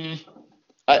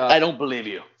 I don't believe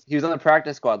you. He was on the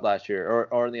practice squad last year,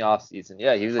 or in the off season.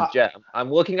 Yeah, he was a Jet.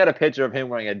 I'm looking at a picture of him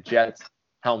wearing a Jets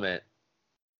helmet.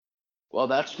 Well,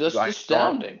 that's just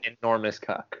astounding. Enormous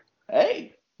cock.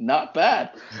 Hey, not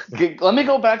bad. Let me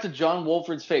go back to John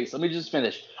Wolford's face. Let me just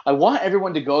finish. I want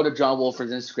everyone to go to John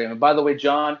Wolford's Instagram. And by the way,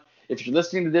 John, if you're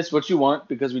listening to this, which you aren't,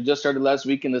 because we just started last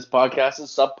week and this podcast is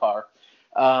subpar,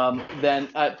 then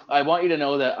I want you to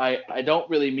know that I don't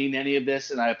really mean any of this,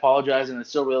 and I apologize, and I'd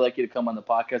still really like you to come on the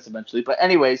podcast eventually. But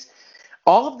anyways,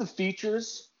 all of the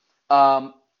features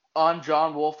on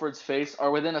John Wolford's face are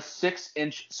within a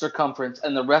 6-inch circumference,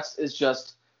 and the rest is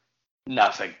just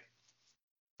nothing.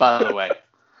 By the way,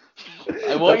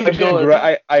 I want you to go.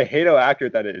 I hate how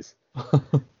accurate that is.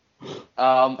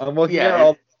 I'm looking at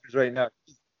all the pictures right now.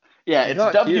 Yeah, it's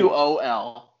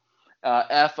WOL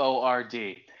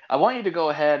FORD. I want you to go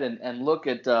ahead and look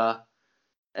at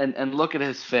and look at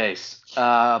his face.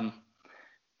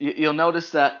 You'll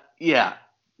notice that. Yeah,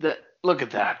 look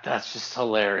at that. That's just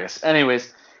hilarious.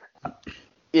 Anyways,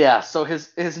 yeah. So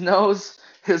his nose,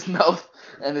 his mouth,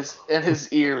 and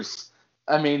his ears.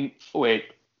 I mean, wait.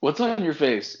 What's on your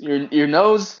face? Your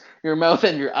nose, your mouth,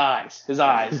 and your eyes. His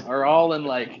eyes are all in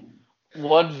like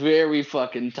one very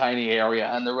fucking tiny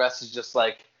area, and the rest is just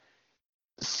like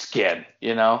skin,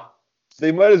 you know?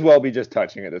 They might as well be just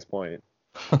touching at this point.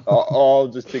 all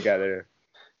just together.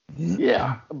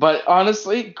 Yeah, but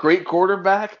honestly, great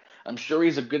quarterback. I'm sure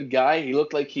he's a good guy. He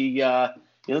looked like he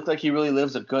really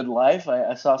lives a good life.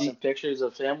 I saw some pictures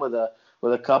of him with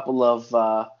a couple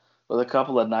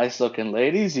of nice looking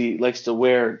ladies. He likes to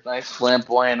wear nice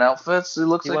flamboyant outfits.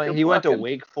 He went to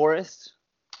Wake Forest.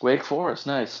 Wake Forest,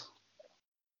 nice.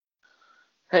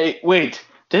 Hey, wait,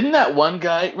 didn't that one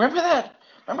guy remember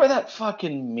that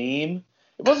fucking meme?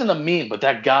 It wasn't a meme, but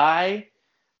that guy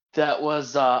that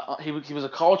was he was a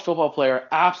college football player,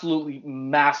 absolutely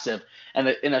massive, and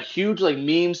a huge like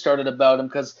meme started about him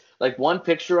because like one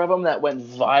picture of him that went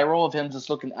viral of him just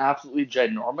looking absolutely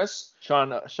ginormous. Sean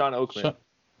Oakman.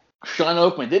 Sean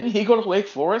Oakman, didn't he go to Wake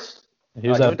Forest? He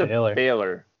was at Baylor.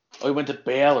 Baylor. Oh, he went to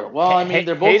Baylor. Well, I mean,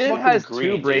 they're both Hayden fucking has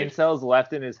green, 2 brain cells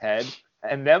left in his head,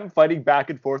 and them fighting back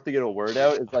and forth to get a word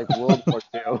out is like World War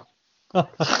II.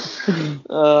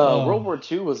 World War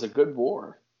II was a good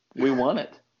war. We won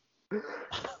it.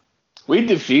 We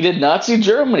defeated Nazi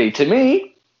Germany. To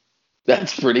me,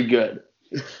 that's pretty good.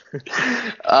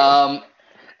 I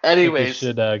think we Anyways,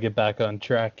 should get back on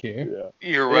track here. Yeah.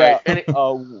 you're right.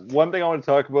 One thing I want to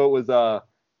talk about was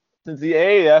since the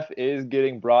AAF is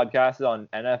getting broadcasted on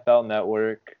NFL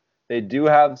Network, they do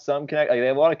have they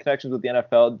have a lot of connections with the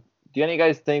NFL. Do any of you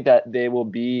guys think that they will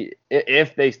be,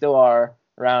 if they still are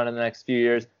around in the next few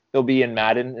years, they'll be in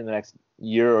Madden in the next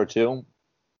year or two?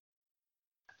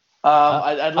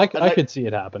 I could see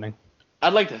it happening.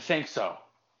 I'd like to think so.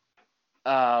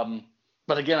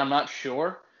 But again, I'm not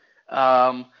sure.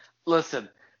 Listen,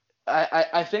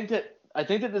 I think that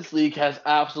this league has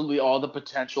absolutely all the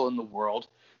potential in the world.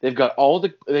 They've got all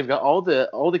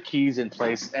the keys in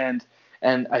place, and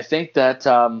I think that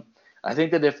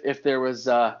if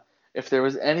there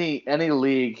was any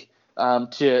league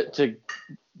to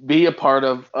be a part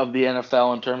of the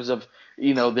NFL in terms of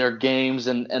their games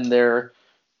and their,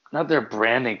 not their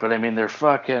branding, but I mean their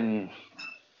fucking.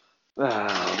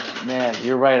 Oh, man,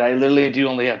 you're right. I literally do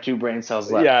only have 2 brain cells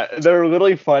left. Yeah, they're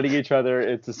literally fighting each other.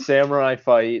 It's a samurai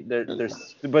fight.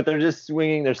 But they're just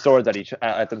swinging their swords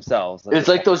at themselves. It's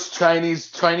like those Chinese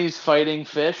fighting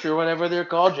fish or whatever they're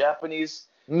called, Japanese.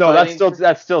 No,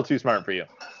 that's still too smart for you.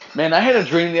 Man, I had a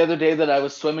dream the other day that I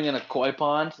was swimming in a koi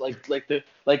pond, like the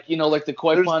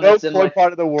koi There's pond no that's in koi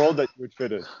part of the world that you would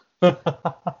fit in.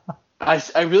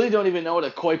 I really don't even know what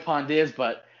a koi pond is,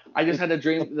 but I just had a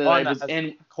dream that I was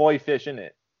in koi fish in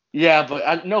it. Yeah,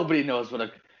 but nobody knows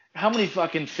what how many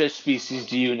fucking fish species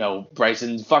do you know,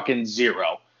 Bryson? Fucking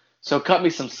 0. So cut me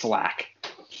some slack.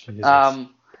 Jesus.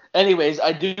 Anyways,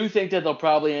 I do think that they'll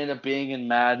probably end up being in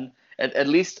Madden. At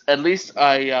least I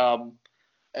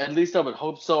would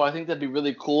hope so. I think that'd be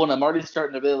really cool, and I'm already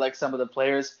starting to really like some of the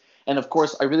players. And of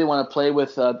course, I really want to play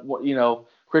with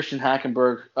Christian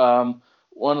Hackenberg,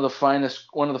 one of the finest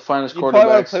quarterbacks. You probably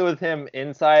want to play with him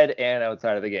inside and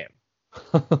outside of the game.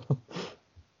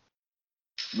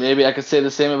 Maybe I could say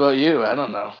the same about you. I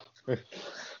don't know.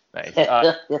 Nice.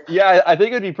 Yeah, I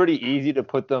think it'd be pretty easy to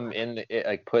put them in,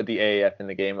 put the AAF in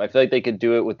the game. I feel like they could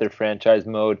do it with their franchise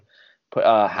mode,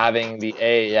 having the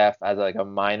AAF as like a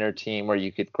minor team where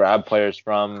you could grab players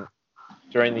from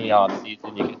during the off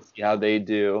season. You can see how they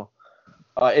do.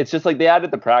 It's just like they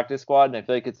added the practice squad, and I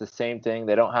feel like it's the same thing.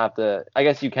 They don't have to. I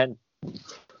guess you can.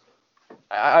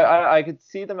 I could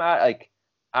see them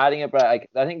adding it, but I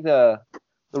think the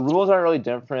rules aren't really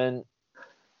different.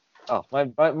 Oh,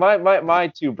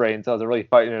 my 2 brain cells are really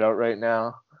fighting it out right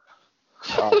now.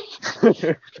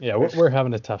 Yeah, we're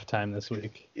having a tough time this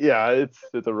week. Yeah, it's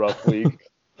a rough week.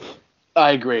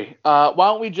 I agree. Why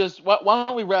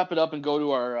don't we wrap it up and go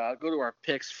to our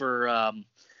picks for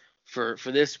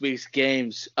this week's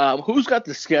games? Who's got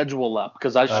the schedule up?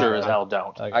 Because I sure as hell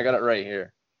don't. I got it right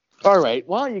here. All right.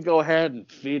 Why don't you go ahead and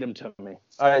feed them to me?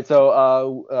 All right.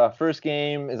 So first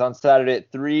game is on Saturday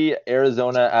at 3.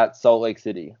 Arizona at Salt Lake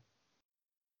City.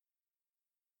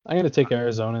 I'm going to take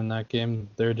Arizona in that game.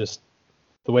 They're just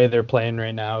the way they're playing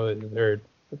right now. They're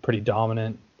pretty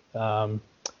dominant.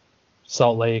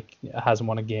 Salt Lake hasn't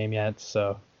won a game yet,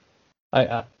 so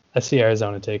I see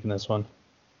Arizona taking this one.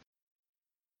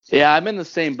 Yeah, I'm in the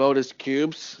same boat as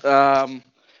Cubes. I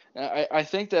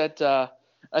think that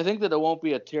it won't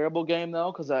be a terrible game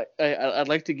though, because I'd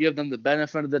like to give them the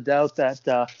benefit of the doubt that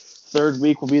third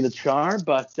week will be the charm,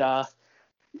 but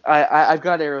I've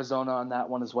got Arizona on that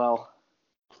one as well.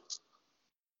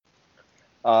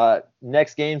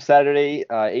 Next game Saturday,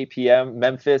 8 p.m.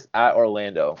 Memphis at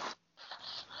Orlando.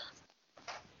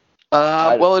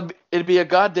 Well, it'd be a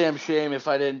goddamn shame if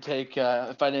I didn't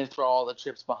throw all the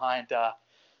chips behind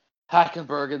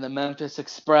Hackenberg and the Memphis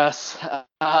Express.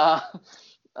 No,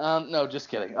 just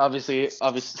kidding. Obviously,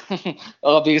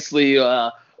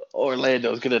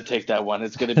 Orlando's gonna take that one.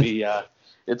 It's gonna be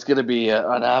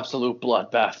an absolute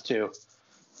bloodbath too.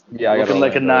 Yeah, looking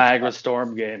like a Niagara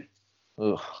Storm game.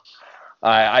 Ugh.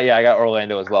 I got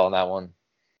Orlando as well in that one.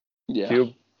 Yeah.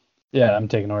 Cube? Yeah, I'm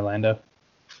taking Orlando.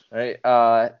 All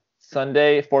right.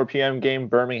 Sunday, 4 p.m. game,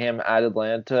 Birmingham at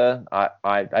Atlanta.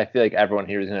 I feel like everyone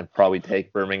here is going to probably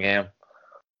take Birmingham.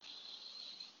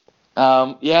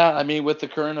 Yeah, I mean, with the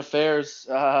current affairs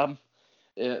that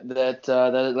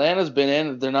Atlanta's been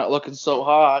in, they're not looking so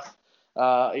hot.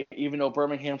 Even though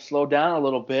Birmingham slowed down a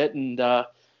little bit and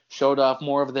showed off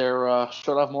more of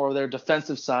their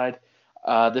defensive side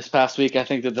this past week, I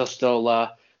think that they'll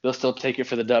still take it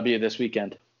for the W this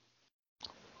weekend.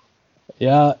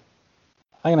 Yeah,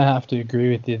 I'm gonna have to agree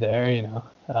with you there.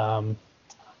 I'm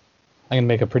gonna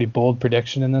make a pretty bold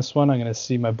prediction in this one. I'm gonna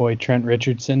see my boy Trent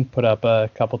Richardson put up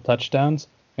a couple touchdowns.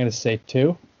 I'm gonna say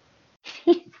 2.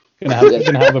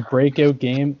 Gonna have a breakout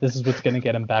game. This is what's gonna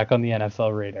get him back on the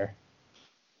NFL radar.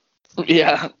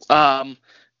 Yeah.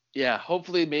 Yeah.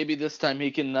 Hopefully, maybe this time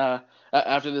he can.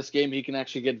 After this game, he can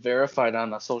actually get verified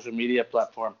on a social media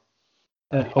platform.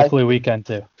 Hopefully, we can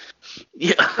too.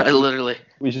 Yeah. Literally.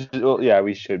 We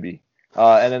should be.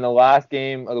 And then the last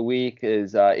game of the week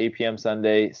is 8 p.m.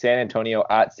 Sunday, San Antonio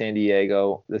at San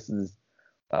Diego. This is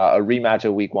a rematch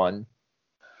of Week 1.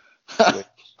 San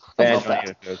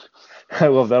Antonio took. I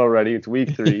love that already. It's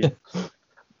Week 3.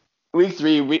 Week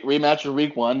 3 rematch of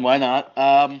Week 1. Why not?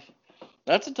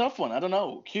 That's a tough one. I don't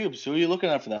know. Cubes. Who are you looking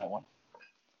at for that one?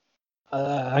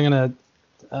 I'm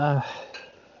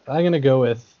gonna go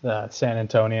with San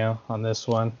Antonio on this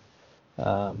one.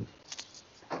 I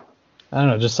don't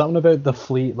know, just something about the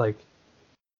Fleet, like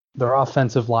their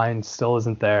offensive line still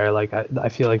isn't there. Like I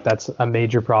feel like that's a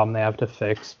major problem they have to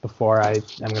fix before I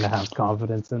am gonna have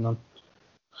confidence in them.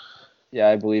 Yeah,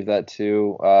 I believe that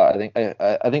too. I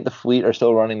think the Fleet are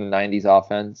still running the '90s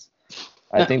offense.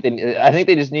 I think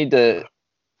they just need to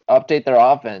update their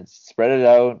offense, spread it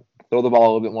out, throw the ball a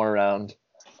little bit more around.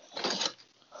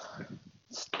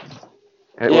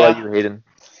 Hey, what about you, Hayden?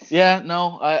 Yeah,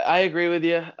 no, I agree with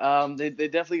you. They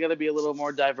definitely got to be a little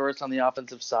more diverse on the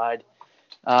offensive side.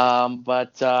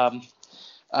 But I'm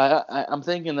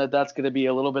thinking that's going to be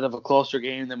a little bit of a closer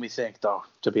game than we think, though,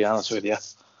 to be honest with you.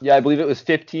 Yeah, I believe it was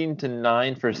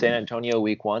 15-9 for San Antonio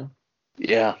Week 1.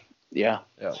 Yeah.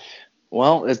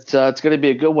 Well, it's going to be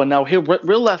a good one. Now, here,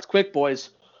 real last quick, boys,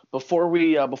 before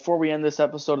we end this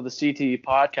episode of the CTE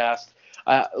podcast,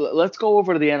 let's go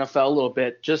over to the NFL a little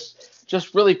bit, just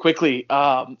really quickly.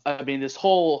 I mean, this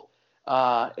whole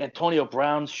Antonio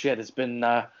Brown shit has been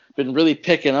really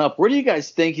picking up. Where do you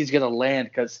guys think he's going to land?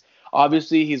 Because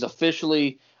obviously he's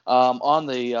officially on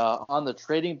the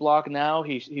trading block now.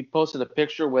 He posted a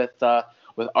picture with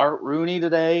Art Rooney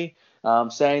today,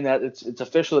 saying that it's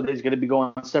official that he's going to be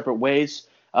going separate ways.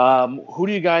 Who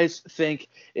do you guys think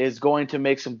is going to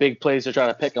make some big plays to try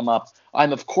to pick him up?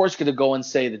 I'm of course going to go and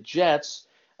say the Jets,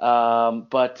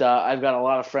 but I've got a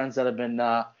lot of friends that have been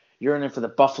yearning for the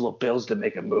Buffalo Bills to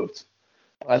make a move.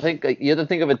 I think you have to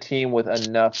think of a team with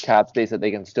enough cap space that they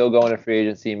can still go into free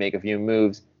agency, make a few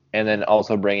moves, and then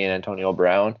also bring in Antonio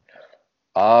Brown.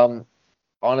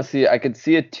 Honestly, I could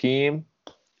see a team.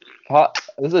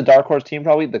 This is a dark horse team,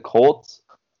 probably the Colts,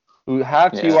 who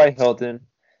have T.Y. Hilton.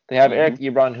 They have Eric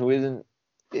Ebron, who isn't,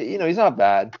 he's not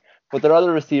bad, but their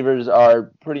other receivers are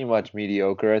pretty much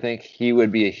mediocre. I think he would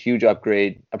be a huge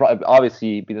upgrade.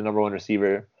 Obviously, be the number one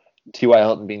receiver. T.Y.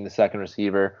 Hilton being the second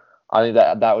receiver. I think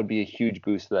that would be a huge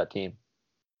boost to that team.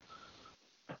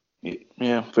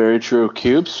 Yeah, very true.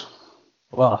 Cubes?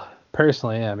 Well,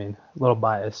 personally, I mean, a little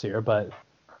biased here, but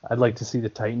I'd like to see the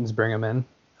Titans bring him in,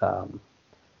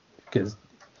 because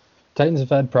Titans have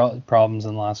had problems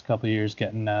in the last couple of years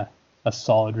getting a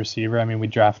solid receiver. I mean, we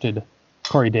drafted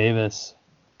Corey Davis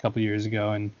a couple of years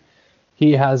ago, and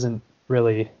he hasn't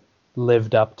really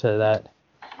lived up to that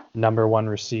number one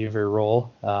receiver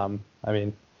role. I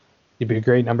mean, he'd be a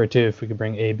great number two if we could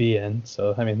bring AB in.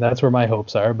 So, I mean, that's where my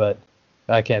hopes are, but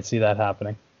I can't see that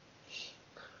happening.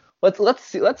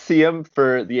 Let's see him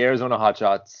for the Arizona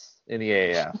Hotshots in the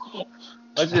AAF.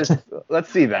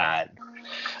 Let's see that.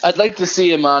 I'd like to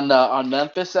see him on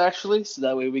Memphis actually, so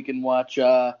that way we can watch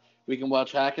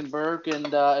Hackenberg and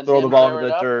throw the ball in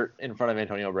the dirt in front of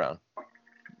Antonio Brown.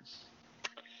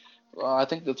 Well, I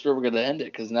think that's where we're gonna end it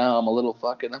because now I'm a little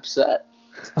fucking upset.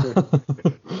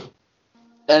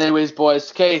 Anyways,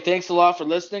 boys, okay, thanks a lot for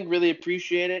listening. Really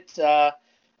appreciate it.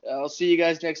 I'll see you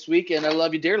guys next week, and I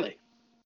love you dearly.